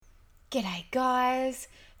G'day, guys.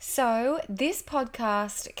 So, this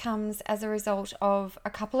podcast comes as a result of a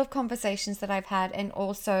couple of conversations that I've had and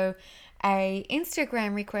also a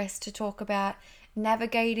Instagram request to talk about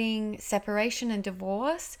navigating separation and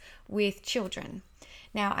divorce with children.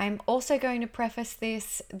 Now, I'm also going to preface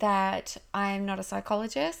this that I'm not a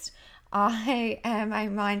psychologist. I am a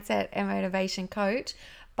mindset and motivation coach,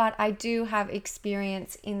 but I do have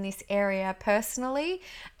experience in this area personally,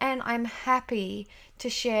 and I'm happy to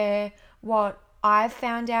share what I've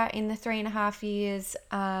found out in the 3.5 years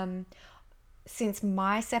since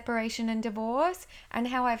my separation and divorce, and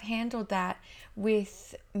how I've handled that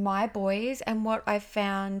with my boys, and what I've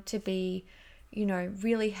found to be,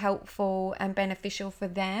 really helpful and beneficial for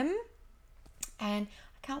them. And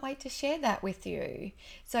I can't wait to share that with you.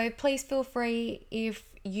 So please feel free, if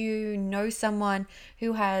you know someone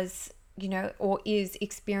who has, or is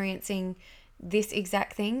experiencing this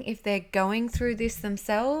exact thing, if they're going through this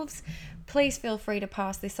themselves, please feel free to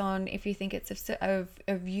pass this on if you think it's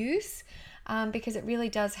of use, because it really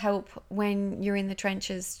does help when you're in the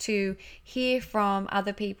trenches to hear from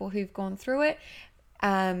other people who've gone through it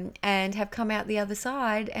and have come out the other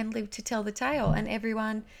side and lived to tell the tale, and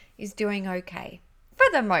everyone is doing okay for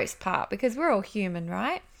the most part, because we're all human,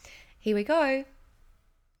 right? Here we go.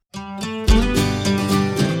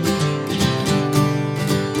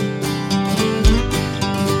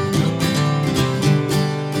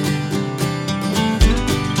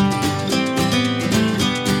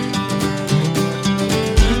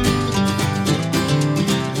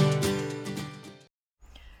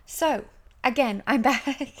 So, again, I'm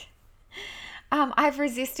back. I've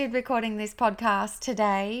resisted recording this podcast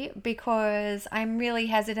today because I'm really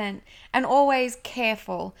hesitant and always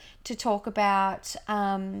careful to talk about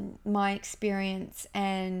my experience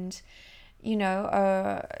and,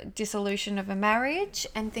 dissolution of a marriage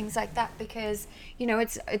and things like that, because,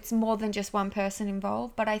 it's more than just one person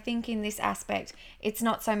involved. But I think in this aspect, it's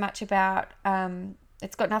not so much about,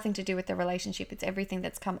 it's got nothing to do with the relationship. It's everything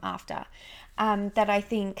that's come after that I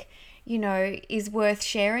think, is worth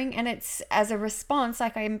sharing. And it's as a response,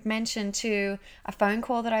 like I mentioned, to a phone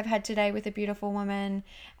call that I've had today with a beautiful woman,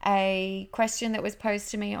 a question that was posed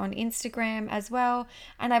to me on Instagram as well.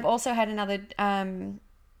 And I've also had another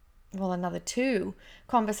 2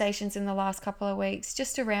 conversations in the last couple of weeks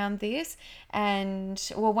just around this. And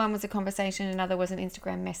one was a conversation, another was an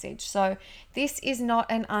Instagram message. So this is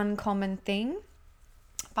not an uncommon thing.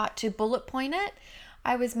 But to bullet point it,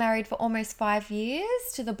 I was married for almost 5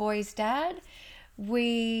 years to the boy's dad.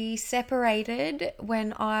 We separated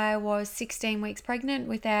when I was 16 weeks pregnant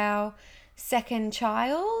with our second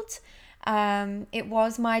child. It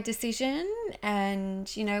was my decision, and,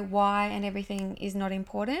 why and everything is not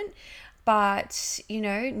important. But,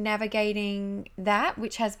 navigating that,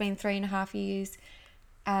 which has been 3.5 years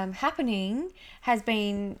happening, has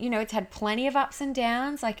been, it's had plenty of ups and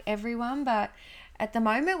downs like everyone, but at the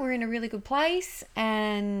moment, we're in a really good place,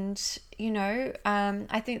 and,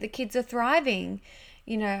 I think the kids are thriving,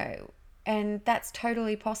 and that's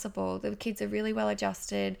totally possible. The kids are really well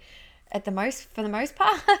adjusted for the most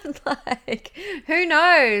part. Like, who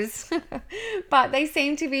knows? But they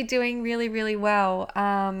seem to be doing really, really well.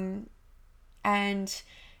 And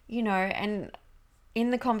in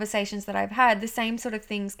the conversations that I've had, the same sort of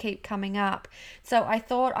things keep coming up. So I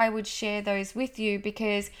thought I would share those with you,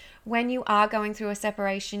 because when you are going through a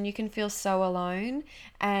separation, you can feel so alone,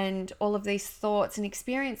 and all of these thoughts and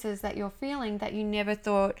experiences that you're feeling that you never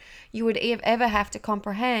thought you would ever have to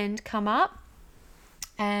comprehend come up.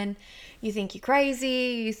 And you think you're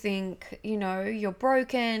crazy, you think, you're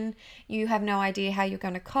broken, you have no idea how you're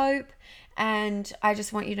going to cope. And I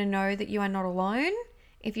just want you to know that you are not alone.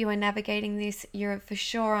 If you are navigating this, you for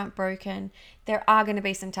sure aren't broken. There are going to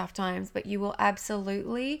be some tough times, but you will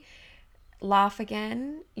absolutely laugh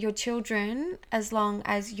again. Your children, as long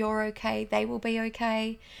as you're okay, they will be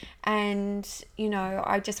okay. And,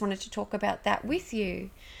 I just wanted to talk about that with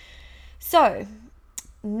you. So,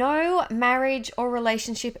 no marriage or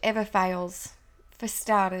relationship ever fails. For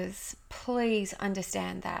starters, please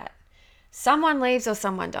understand that. Someone leaves or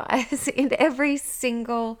someone dies in every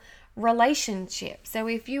single relationship. So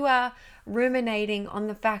if you are ruminating on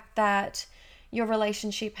the fact that your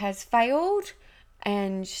relationship has failed,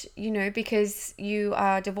 and because you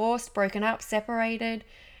are divorced, broken up, separated,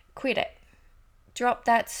 quit it. Drop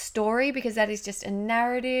that story, because that is just a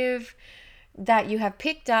narrative that you have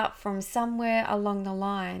picked up from somewhere along the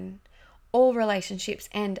line. All relationships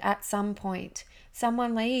end at some point.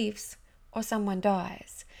 Someone leaves or someone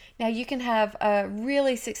dies. Now, you can have a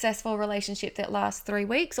really successful relationship that lasts 3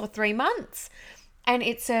 weeks or 3 months, and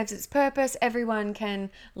it serves its purpose. Everyone can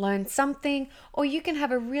learn something, or you can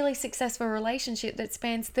have a really successful relationship that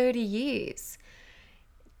spans 30 years.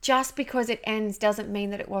 Just because it ends doesn't mean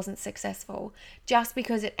that it wasn't successful. Just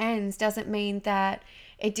because it ends doesn't mean that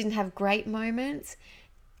it didn't have great moments.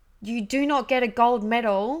 You do not get a gold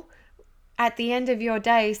medal at the end of your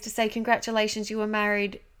days to say congratulations, you were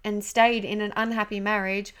married and stayed in an unhappy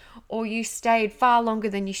marriage, or you stayed far longer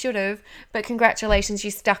than you should have, but congratulations, you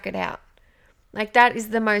stuck it out. Like, that is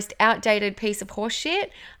the most outdated piece of horseshit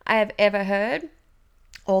I have ever heard.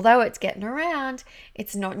 Although it's getting around,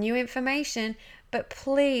 it's not new information, but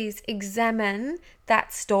please examine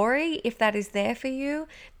that story if that is there for you,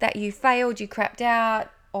 that you failed, you crapped out,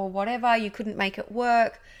 or whatever, you couldn't make it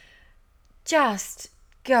work. Just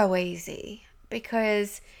go easy,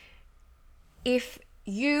 because if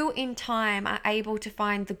you in time are able to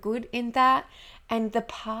find the good in that, and the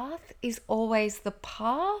path is always the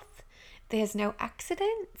path, there's no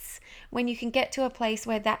accidents. When you can get to a place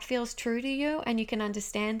where that feels true to you and you can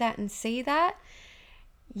understand that and see that,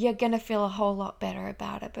 you're going to feel a whole lot better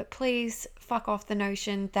about it. But please fuck off the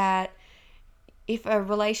notion that if a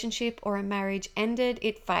relationship or a marriage ended,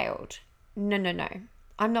 it failed. No.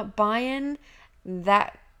 I'm not buying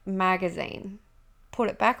that magazine. Put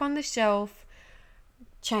it back on the shelf.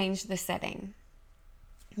 Change the setting.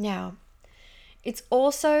 Now, it's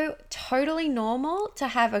also totally normal to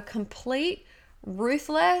have a complete,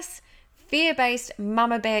 ruthless, fear-based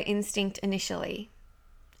mama bear instinct initially,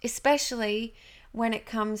 especially when it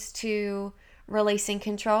comes to releasing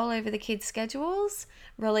control over the kids' schedules,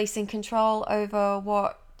 releasing control over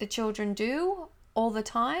what the children do all the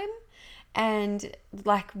time, and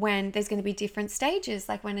like when there's going to be different stages,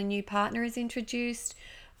 like when a new partner is introduced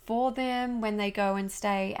for them, when they go and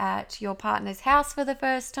stay at your partner's house for the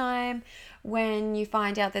first time, when you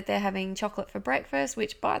find out that they're having chocolate for breakfast,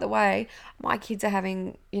 which, by the way, my kids are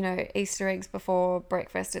having, Easter eggs before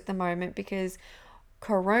breakfast at the moment because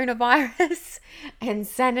coronavirus and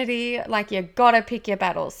sanity, like, you gotta pick your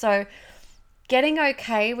battles. So getting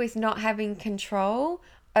okay with not having control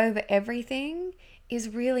over everything is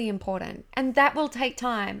really important, and that will take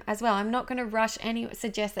time as well. I'm not going to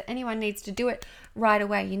suggest that anyone needs to do it right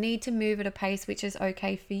away. You need to move at a pace which is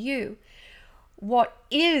okay for you. What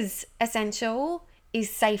is essential is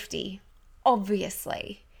safety.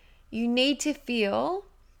 Obviously, you need to feel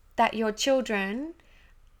that your children,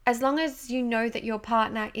 as long as you know that your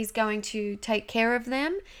partner is going to take care of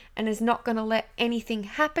them and is not going to let anything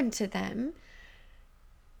happen to them,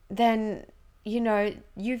 then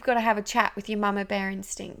you've got to have a chat with your mama bear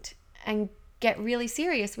instinct and get really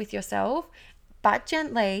serious with yourself, but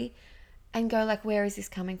gently, and go like, where is this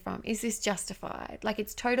coming from? Is this justified? Like,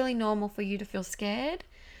 it's totally normal for you to feel scared,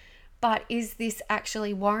 but is this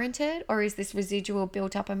actually warranted, or is this residual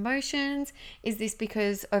built up emotions? Is this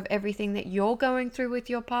because of everything that you're going through with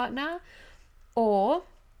your partner? Or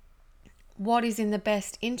what is in the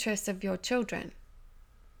best interest of your children,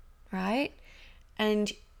 right?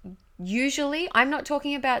 And usually, I'm not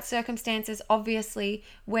talking about circumstances, obviously,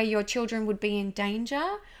 where your children would be in danger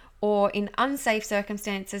or in unsafe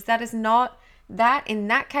circumstances. That is not that. In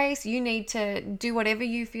that case, you need to do whatever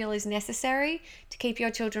you feel is necessary to keep your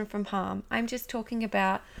children from harm. I'm just talking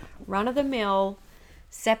about run-of-the-mill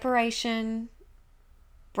separation,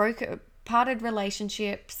 parted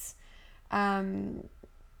relationships,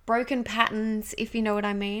 broken patterns, if you know what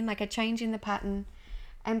I mean, like a change in the pattern,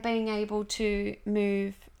 and being able to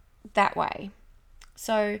move that way.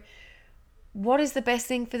 So what is the best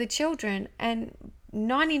thing for the children? And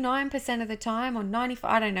 99% of the time, or 95,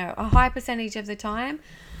 I don't know, a high percentage of the time,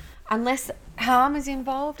 unless harm is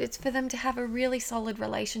involved, it's for them to have a really solid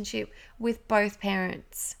relationship with both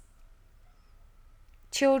parents.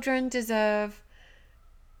 Children deserve,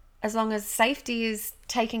 as long as safety is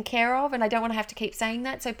taken care of, and I don't want to have to keep saying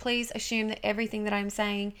that, so please assume that everything that I'm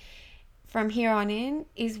saying from here on in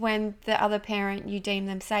is when the other parent, you deem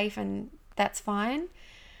them safe, and that's fine.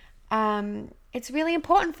 It's really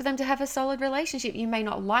important for them to have a solid relationship. You may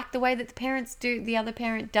not like the way that the other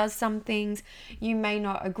parent does some things. You may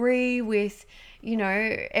not agree with,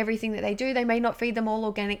 everything that they do. They may not feed them all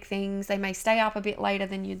organic things. They may stay up a bit later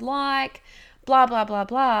than you'd like, blah, blah, blah,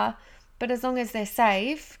 blah. But as long as they're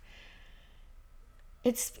safe,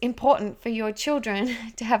 it's important for your children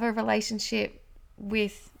to have a relationship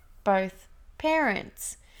with both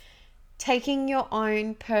parents. Taking your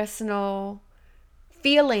own personal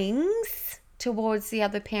feelings towards the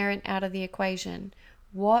other parent out of the equation.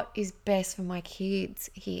 What is best for my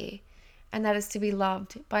kids here? And that is to be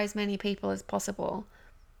loved by as many people as possible,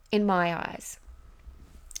 in my eyes.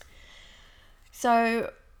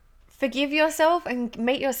 So Forgive yourself and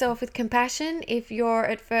meet yourself with compassion if you're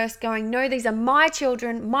at first going, no, these are my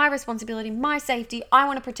children, my responsibility, my safety. I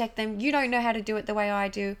want to protect them. You don't know how to do it the way I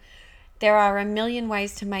do. There are a million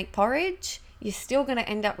ways to make porridge. You're still going to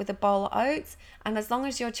end up with a bowl of oats. And as long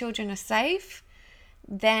as your children are safe,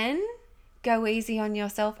 then go easy on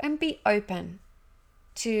yourself and be open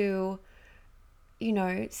to,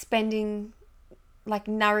 spending,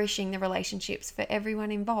 nourishing the relationships for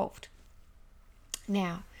everyone involved.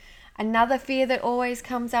 Now, another fear that always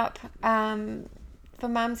comes up for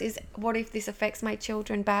mums is, what if this affects my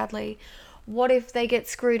children badly? What if they get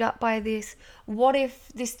screwed up by this? What if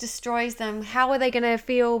this destroys them? How are they going to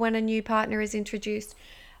feel when a new partner is introduced?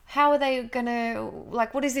 How are they going to,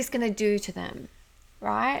 what is this going to do to them?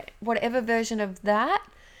 Right? Whatever version of that.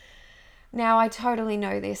 Now, I totally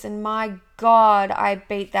know this, and my God, I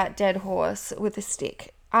beat that dead horse with a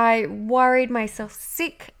stick. I worried myself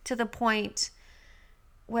sick to the point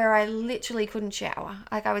where I literally couldn't shower.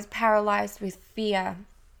 I was paralyzed with fear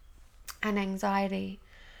and anxiety.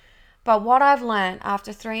 But what I've learned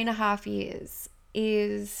after 3.5 years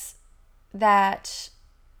is that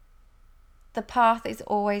the path is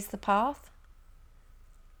always the path,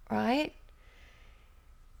 right?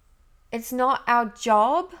 It's not our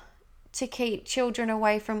job to keep children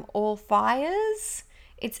away from all fires.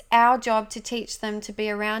 It's our job to teach them to be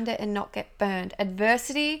around it and not get burned.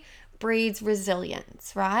 Adversity breeds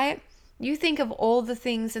resilience, right? You think of all the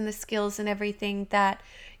things and the skills and everything that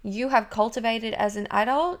you have cultivated as an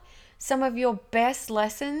adult. Some of your best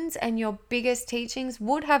lessons and your biggest teachings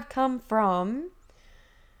would have come from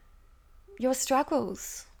your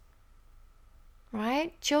struggles,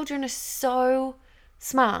 right? Children are so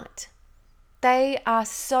smart. They are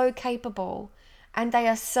so capable and they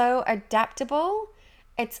are so adaptable.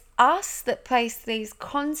 It's us that place these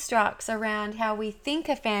constructs around how we think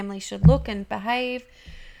a family should look and behave.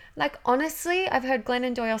 Honestly, I've heard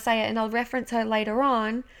Glennon Doyle say it, and I'll reference her later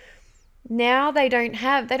on. Now they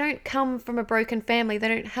don't come from a broken family. They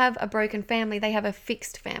don't have a broken family. They have a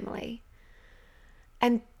fixed family.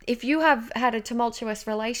 And if you have had a tumultuous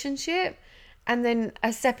relationship and then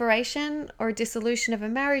a separation or a dissolution of a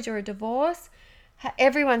marriage or a divorce,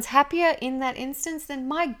 everyone's happier in that instance, then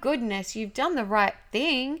my goodness, you've done the right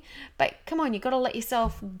thing. But come on, you've got to let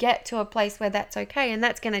yourself get to a place where that's okay. And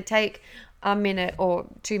that's going to take a minute or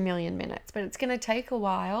 2 million minutes, but it's going to take a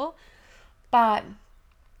while. But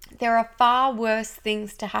there are far worse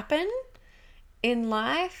things to happen in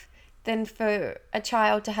life than for a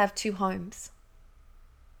child to have 2 homes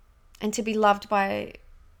and to be loved by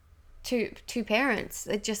two parents.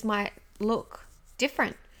 It just might look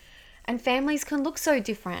different. And families can look so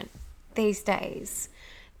different these days.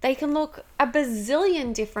 They can look a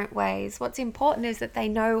bazillion different ways. What's important is that they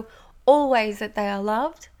know always that they are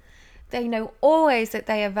loved. They know always that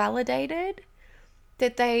they are validated.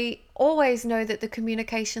 That they always know that the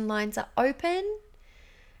communication lines are open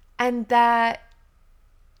and that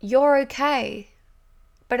you're okay.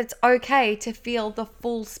 But it's okay to feel the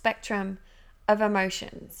full spectrum of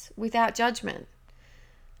emotions without judgment.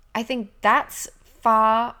 I think that's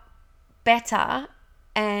far better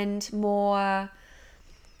and more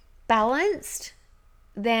balanced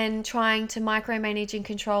than trying to micromanage and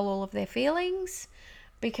control all of their feelings.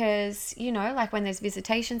 Because, when there's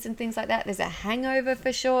visitations and things like that, there's a hangover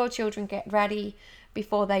for sure. Children get ready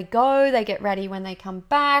before they go. They get ready when they come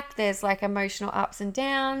back. There's emotional ups and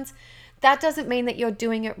downs. That doesn't mean that you're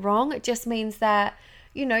doing it wrong. It just means that,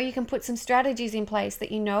 you can put some strategies in place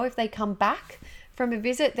that, if they come back from a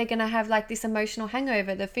visit, they're going to have this emotional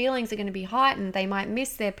hangover. The feelings are going to be heightened. They might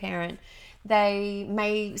miss their parent. They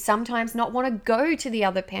may sometimes not want to go to the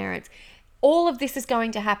other parents. All of this is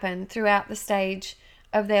going to happen throughout the stage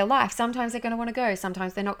of their life. Sometimes they're going to want to go.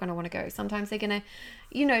 Sometimes they're not going to want to go. Sometimes they're going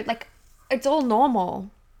to, it's all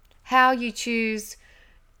normal. How you choose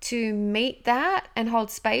to meet that and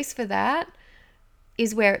hold space for that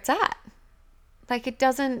is where it's at. It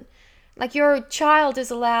doesn't, your child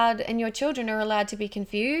is allowed and your children are allowed to be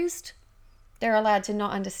confused. They're allowed to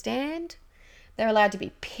not understand. They're allowed to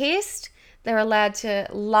be pissed. They're allowed to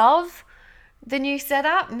love the new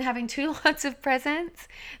setup and having 2 lots of presents.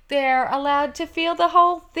 They're allowed to feel the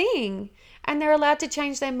whole thing. And they're allowed to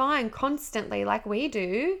change their mind constantly like we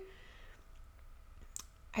do.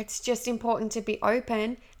 It's just important to be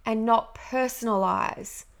open and not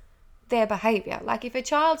personalize their behavior. If a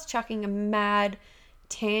child's chucking a mad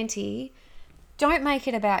tanty, don't make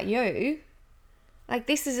it about you.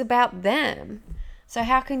 This is about them. So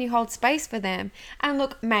how can you hold space for them? And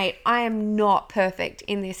look, mate, I am not perfect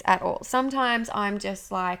in this at all. Sometimes I'm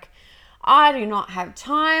just I do not have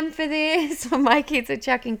time for this when my kids are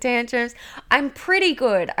chucking tantrums. I'm pretty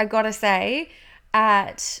good, I gotta say,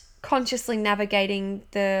 at consciously navigating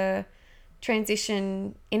the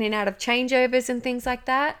transition in and out of changeovers and things like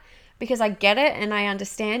that, because I get it and I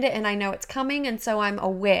understand it and I know it's coming, and so I'm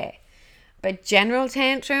aware. But general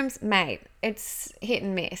tantrums, mate, it's hit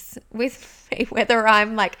and miss with me, whether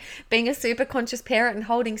I'm like being a super conscious parent and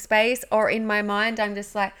holding space, or in my mind I'm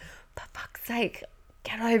just like, for fuck's sake,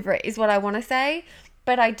 get over it, is what I want to say.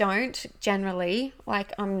 But I don't generally.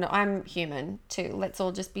 Like, I'm human too. Let's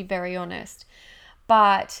all just be very honest.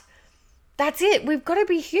 But that's it. We've got to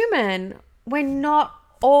be human. We're not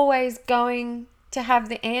always going to have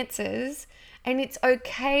the answers, and it's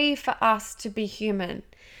okay for us to be human.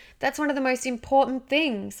 That's one of the most important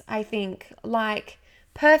things, I think. Like,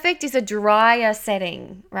 perfect is a drier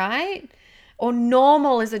setting, right? Or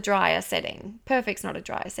normal is a drier setting. Perfect's not a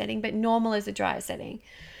drier setting, but normal is a drier setting.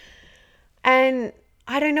 And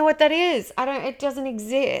I don't know what that is. It doesn't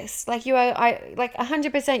exist. Like, like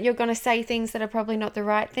 100% you're going to say things that are probably not the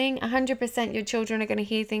right thing. 100% your children are going to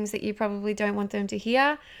hear things that you probably don't want them to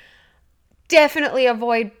hear. Definitely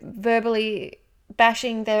avoid verbally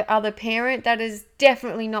bashing the other parent. That is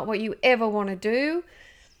definitely not what you ever want to do.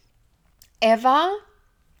 Ever.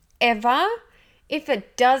 If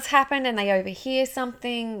it does happen and they overhear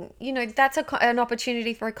something, that's an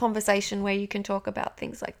opportunity for a conversation where you can talk about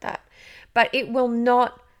things like that. But it will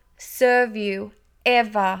not serve you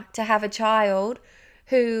ever to have a child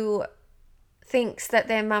who thinks that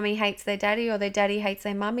their mummy hates their daddy, or their daddy hates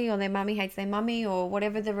their mummy, or their mummy hates their mummy, or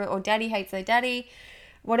whatever or daddy hates their daddy.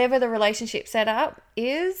 Whatever the relationship setup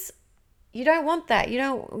is, you don't want that.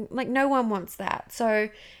 No one wants that. So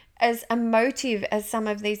as emotive as some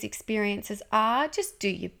of these experiences are, just do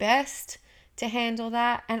your best to handle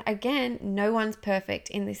that. And again, no one's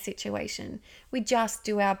perfect in this situation. We just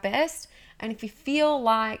do our best. And if you feel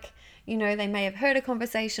like, they may have heard a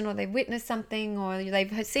conversation, or they've witnessed something, or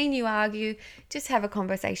they've seen you argue, just have a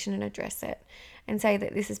conversation and address it. And say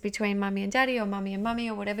that this is between mummy and daddy, or mummy and mummy,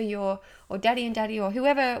 or whatever or daddy and daddy, or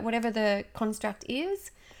whatever the construct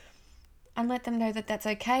is, and let them know that that's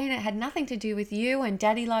okay, and it had nothing to do with you, and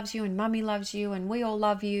daddy loves you, and mummy loves you, and we all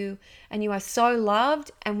love you, and you are so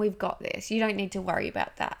loved, and we've got this. You don't need to worry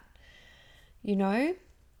about that.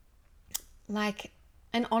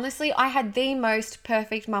 And honestly, I had the most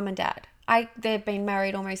perfect mum and dad. They've been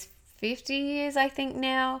married almost 50 years, I think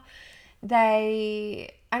now.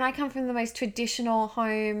 And I come from the most traditional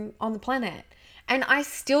home on the planet. And I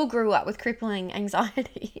still grew up with crippling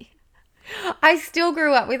anxiety. I still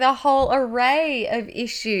grew up with a whole array of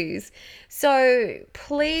issues. So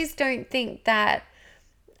please don't think that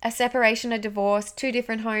a separation, a divorce, 2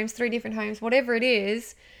 different homes, 3 different homes, whatever it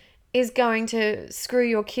is going to screw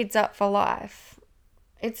your kids up for life.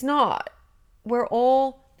 It's not.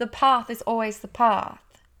 The path is always the path.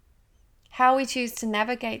 How we choose to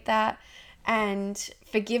navigate that and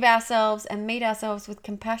forgive ourselves and meet ourselves with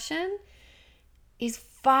compassion is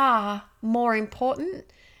far more important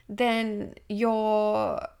than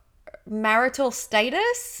your marital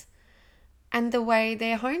status and the way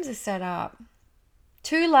their homes are set up.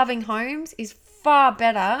 2 loving homes is far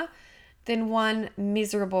better than 1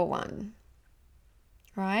 miserable one,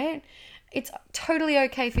 right? It's totally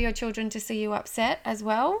okay for your children to see you upset as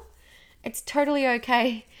well. It's totally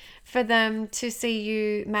okay for them to see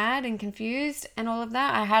you mad and confused and all of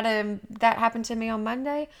that. That happened to me on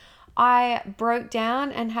Monday. I broke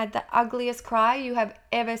down and had the ugliest cry you have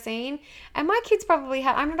ever seen. And my kids probably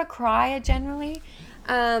have. I'm not a crier generally.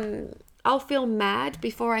 I'll feel mad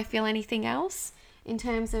before I feel anything else in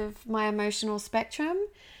terms of my emotional spectrum.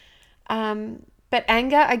 But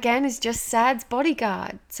anger, again, is just sad's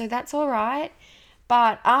bodyguard. So that's all right.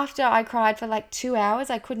 But after I cried for like 2 hours,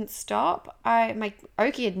 I couldn't stop.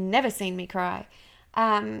 Oki had never seen me cry.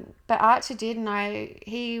 But Archer did, and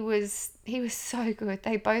he was so good.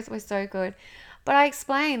 They both were so good. But I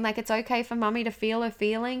explained, like, it's okay for mummy to feel her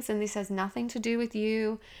feelings, and this has nothing to do with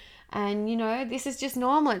you. And, this is just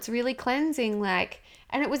normal. It's really cleansing,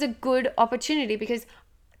 and it was a good opportunity because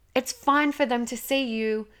it's fine for them to see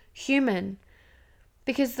you human.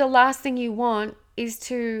 Because the last thing you want is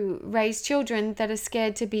to raise children that are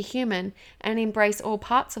scared to be human and embrace all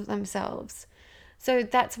parts of themselves. So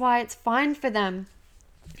that's why it's fine for them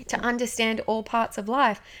to understand all parts of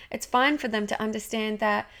life. It's fine for them to understand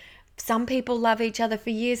that some people love each other for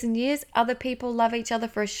years and years. Other people love each other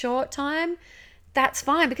for a short time. That's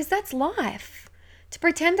fine because that's life. To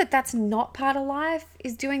pretend that that's not part of life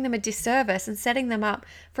is doing them a disservice and setting them up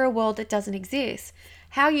for a world that doesn't exist.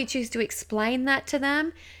 How you choose to explain that to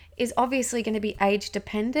them is obviously going to be age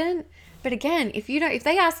dependent, But again, if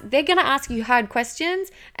they ask, they're going to ask you hard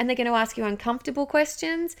questions and they're going to ask you uncomfortable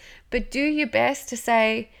questions, but do your best to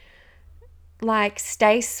say, like,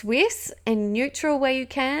 stay Swiss and neutral where you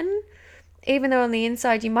can, even though on the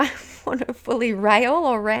inside you might want to fully rail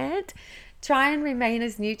or rant. Try and remain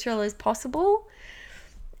as neutral as possible.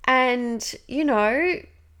 And,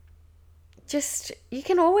 just, you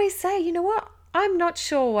can always say, you know what, I'm not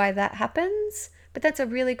sure why that happens, but that's a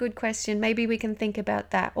really good question. Maybe we can think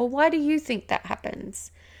about that. Or why do you think that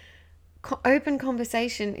happens? Open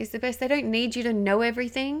conversation is the best. They don't need you to know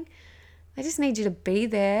everything. They just need you to be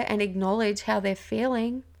there and acknowledge how they're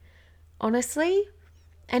feeling, honestly,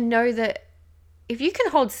 and know that if you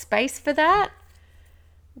can hold space for that,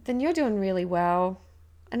 then you're doing really well.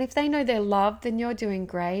 And if they know they're loved, then you're doing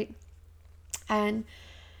great. And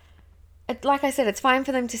like I said, it's fine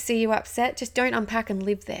for them to see you upset. Just don't unpack and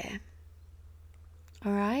live there.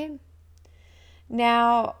 All right?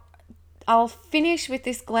 Now, I'll finish with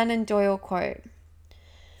this Glennon Doyle quote.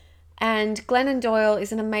 And Glennon Doyle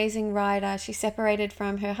is an amazing writer. She separated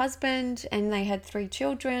from her husband and they had 3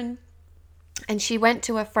 children. And she went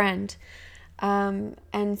to a friend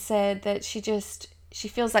and said that she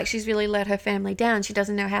feels like she's really let her family down. She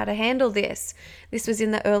doesn't know how to handle this. This was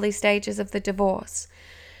in the early stages of the divorce.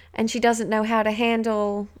 And she doesn't know how to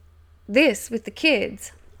handle this with the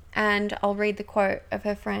kids. And I'll read the quote of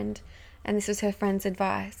her friend. And this was her friend's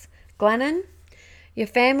advice. Glennon, your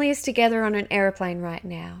family is together on an airplane right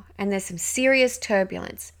now. And there's some serious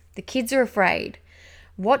turbulence. The kids are afraid.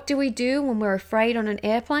 What do we do when we're afraid on an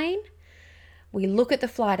airplane? We look at the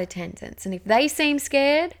flight attendants. And if they seem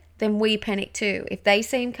scared, then we panic too. If they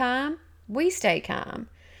seem calm, we stay calm.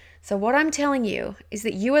 So what I'm telling you is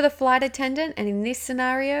that you are the flight attendant, and in this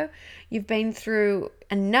scenario, you've been through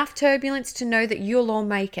enough turbulence to know that you'll all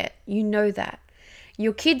make it. You know that.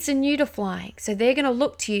 Your kids are new to flying, so they're going to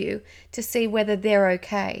look to you to see whether they're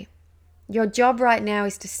okay. Your job right now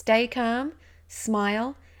is to stay calm,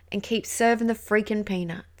 smile, and keep serving the freaking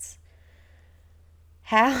peanuts.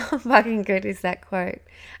 How fucking good is that quote?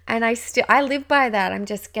 And I live by that. I'm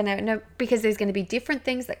just going to know, because there's going to be different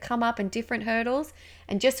things that come up and different hurdles.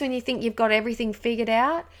 And just when you think you've got everything figured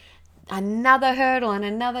out, another hurdle and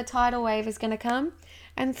another tidal wave is going to come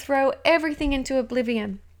and throw everything into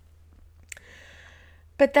oblivion.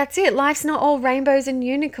 But that's it. Life's not all rainbows and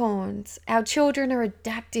unicorns. Our children are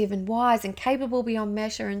adaptive and wise and capable beyond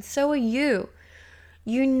measure, and so are you.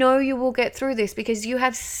 You know you will get through this because you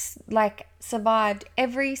have survived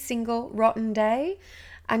every single rotten day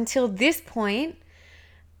until this point,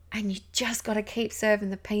 and you just got to keep serving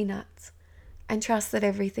the peanuts and trust that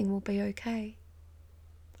everything will be okay.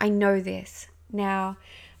 I know this. Now,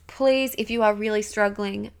 please, if you are really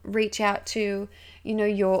struggling, reach out to,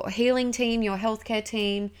 your healing team, your healthcare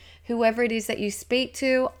team, whoever it is that you speak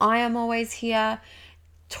to. I am always here.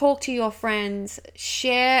 Talk to your friends,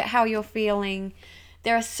 share how you're feeling.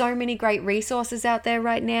 There are so many great resources out there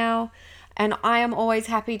right now. And I am always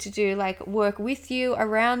happy to do work with you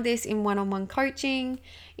around this in one-on-one coaching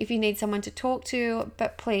if you need someone to talk to.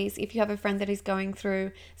 But please, if you have a friend that is going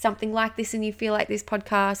through something like this and you feel like this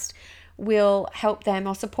podcast will help them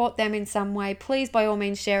or support them in some way, please by all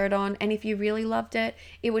means share it on. And if you really loved it,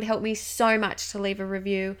 it would help me so much to leave a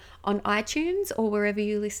review on iTunes or wherever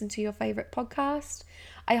you listen to your favorite podcast.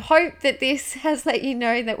 I hope that this has let you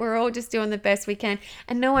know that we're all just doing the best we can,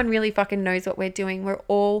 and no one really fucking knows what we're doing. We're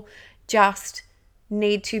all just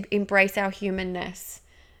need to embrace our humanness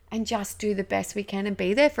and just do the best we can and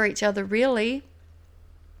be there for each other, really.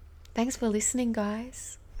 Thanks for listening,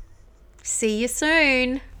 guys. See you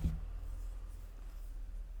soon.